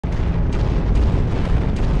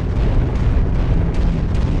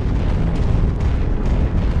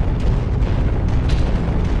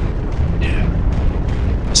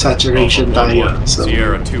saturation tayo. So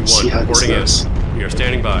Sierra see 2-1 how this reporting in. goes. We are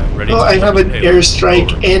standing by, ready Oh, to I have an payload. airstrike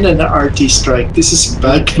Over. and an RT strike. This is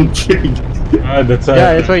bad config. That's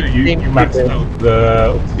why you maxed out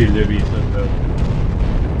the auxiliaries and the...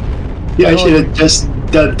 Yeah, I should have just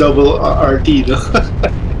done double RT though.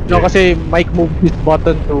 No, kasi Mike moved his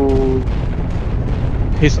button to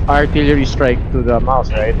his artillery strike to the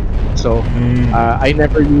mouse, right? So I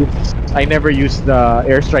never use the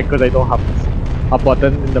airstrike because I don't have a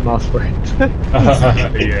button in the mouse for it.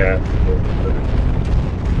 Yeah.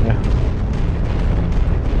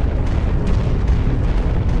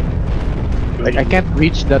 Like I can't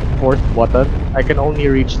reach that fourth button. I can only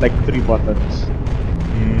reach like 3 buttons.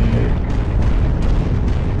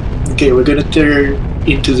 Okay, we're gonna turn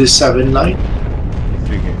into the 7 line.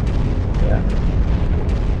 Sige. Yeah.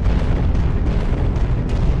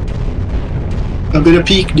 I'm gonna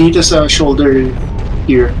peek dito sa shoulder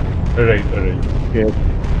here. Alright. Good.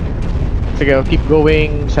 Sige, I'll keep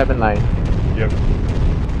going 7 line. Yep.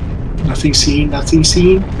 Nothing seen.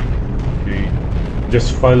 Okay.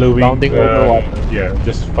 Just following Bounding over water. Yeah,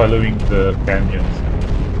 just following the canyons.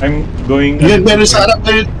 I'm going... Yun, meron sa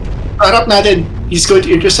harap natin. He's going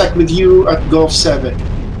to intersect with you at Gulf 7.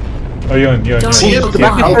 Oh, yun. See it?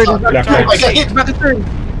 Back and turn, Black Oh, I lights. got hit. back and turn.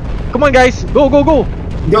 Come on, guys, go!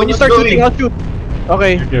 When you start shooting, I'll shoot.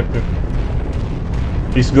 Okay. Yep.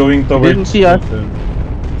 He's going towards... Didn't see us.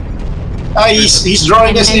 He's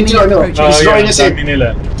drawing us into he's drawing us in.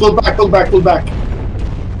 Nila. Pull back.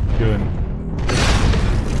 Yun.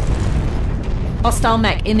 Hostile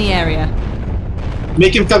mech in the area.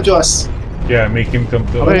 Make him come to us. Yeah, make him come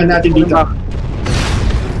to... Okay, natin dito.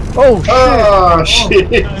 Oh, shit! Oh, shit!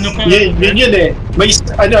 Yun eh. May,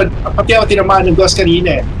 pati ako tinamaan ng ghost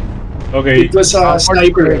kanina eh. Okay. It was a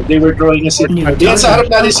sniper. They were drawing us in. Diyan sa harap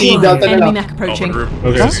natin si Delta na Enemy lang. mech approaching. Alpha Group,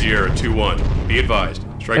 Okay. this is Sierra 2-1. Be advised,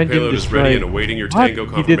 strike Engine payload is ready and destroyed. awaiting your What? tango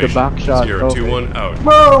He did the confirmation. back shot, Sierra okay. 2-1 out.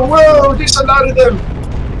 Whoa! There's a lot of them.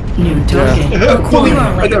 New target. Pulling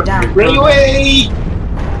Acquired. Run away!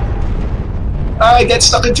 I get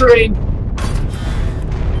stuck in terrain.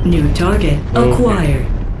 New target acquired.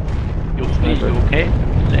 You okay?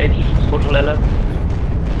 Any social alert?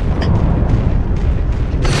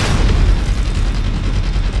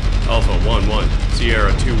 Alpha 1-1,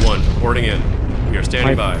 Sierra 2-1 reporting in. We are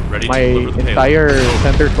standing by, ready to My deliver the payload. entire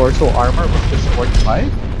center torso armor was just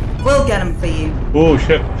 45. We'll get him for you. Oh,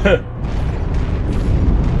 shit.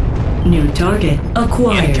 New target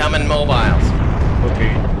acquired. Incoming mobiles.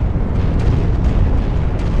 Okay.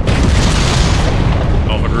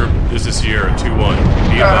 Alpha Group, this is Sierra 2-1.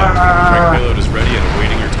 Be advised, strike payload is ready and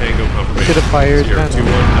awaiting your tango confirmation. Should have fired Sierra that. 2-1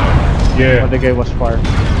 out. Yeah. Oh, the guy was far.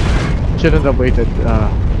 Shouldn't have waited.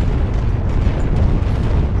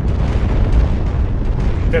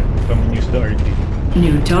 Shit, someone used the RT.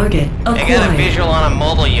 New target I got a acquired. visual on a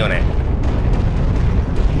mobile unit.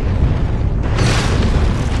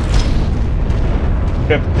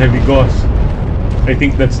 Shit, heavy gauze. I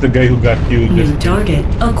think that's the guy who got you. New target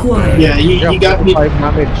acquired. Yeah, he got me. 5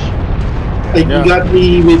 damage. He got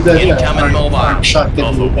me with the Incoming mobile. shotgun.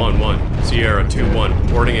 Alpha 1-1, Sierra 2-1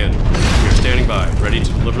 reporting in. We are standing by, ready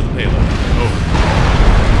to deliver the payload. Over.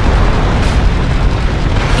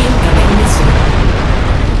 Incoming missile.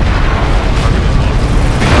 Target is locked.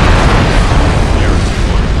 Sierra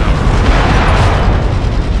 2-1 out.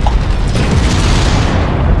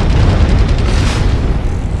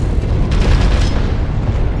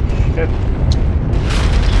 Shit.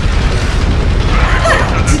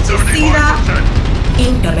 Did you see that?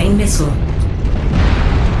 Incoming missile.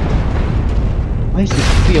 Why is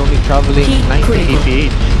this tree only traveling Heat 90 critical.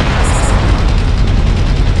 kph?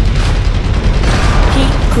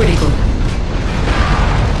 Heat critical.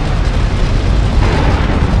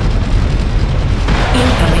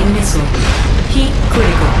 Incoming missile. Heat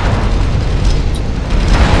critical.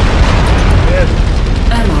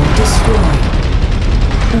 Ammo destroyed.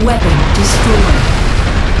 Weapon destroyed.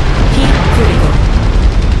 Heat critical.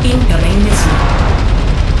 Incoming missile.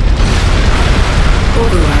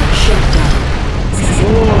 Override shut down.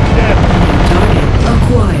 Target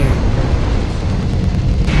acquired.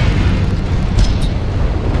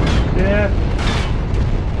 Yeah.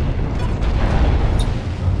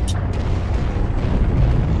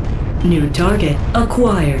 New target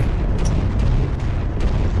acquired.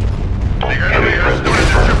 The enemy has started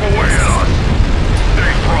to chip away at us.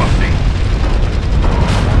 Stay frosty.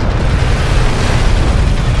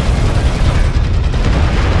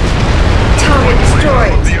 Target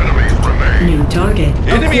destroyed. The enemy remain. New target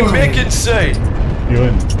Enemy acquired. mech in sight.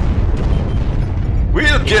 Yun.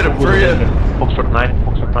 We'll get him for you. Foxtrot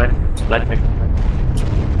 9, light mech.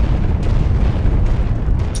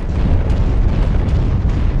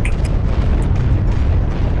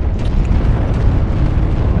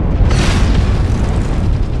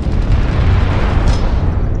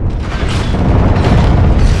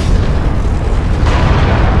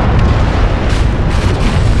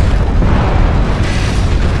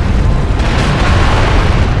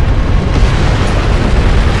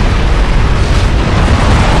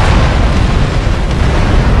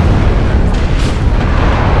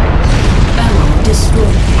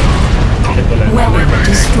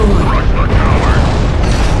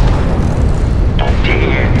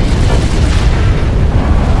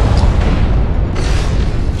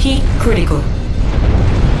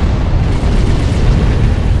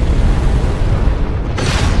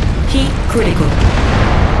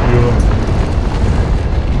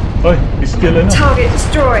 Oy, he's still ano. Target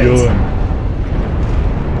destroyed. Yun.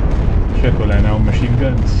 Shit, wala na akong machine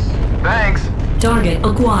guns. Thanks. Target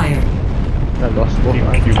acquired. I lost both.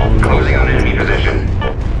 Thank you. Closing on enemy position.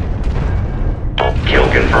 Kill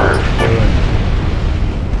confirmed. Yun.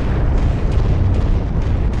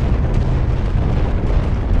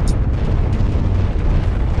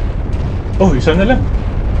 Oh, isa na lang.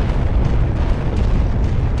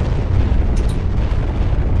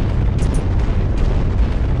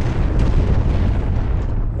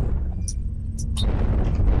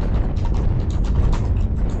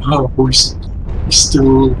 Oh, we're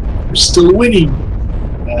still winning.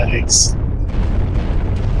 Nice.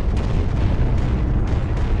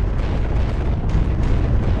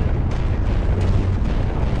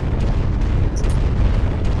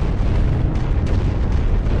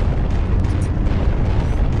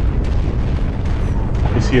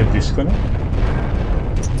 Is he a disconnect?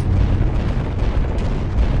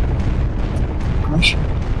 Gosh.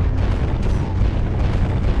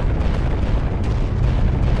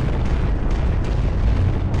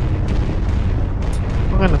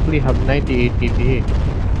 Honestly, have 98 TPA.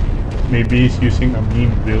 Maybe he's using a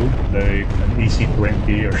mean build, like an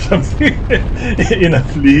EC20 or something in a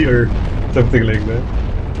flea or something like that.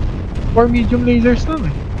 4 medium lasers lang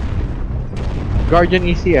eh. Guardian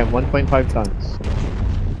ECM, 1.5 tons.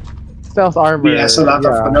 Stealth armor. He has a lot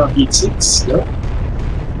of heat sinks, no?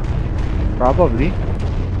 Probably.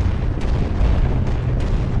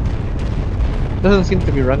 Doesn't seem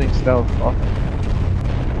to be running stealth often.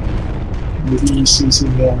 Maybe he's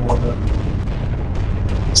using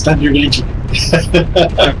standard engine.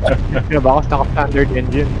 Yeah, baka naka-standard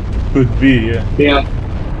engine. Could be, yeah. Yeah.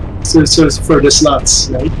 So it's for the slots,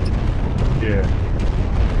 right? Yeah.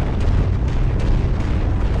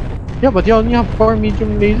 Yeah, but you only have 4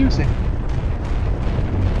 medium lasers eh.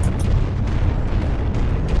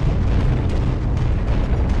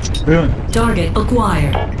 Yun. Target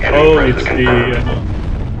acquired. Oh, it's the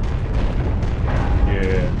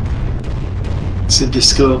yeah. It's a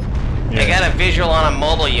disco. I got a visual on a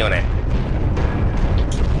mobile unit.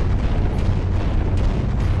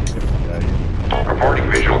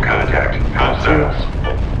 Reporting visual contact. Hostiles.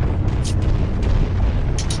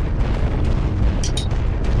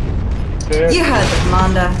 You heard the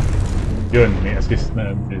commander. Yun, may assist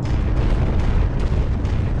na this.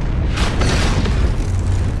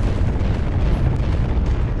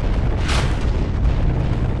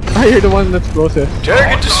 Ah, you're the one that's closest.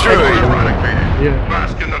 Target destroyed. Eradicated. Yeah.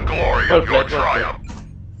 Bask in the glory of your triumph.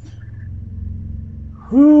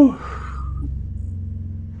 Whew.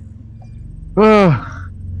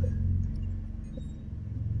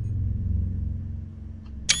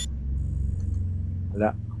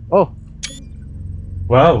 Wala. Oh!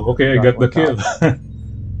 Wow, okay, I got the kill.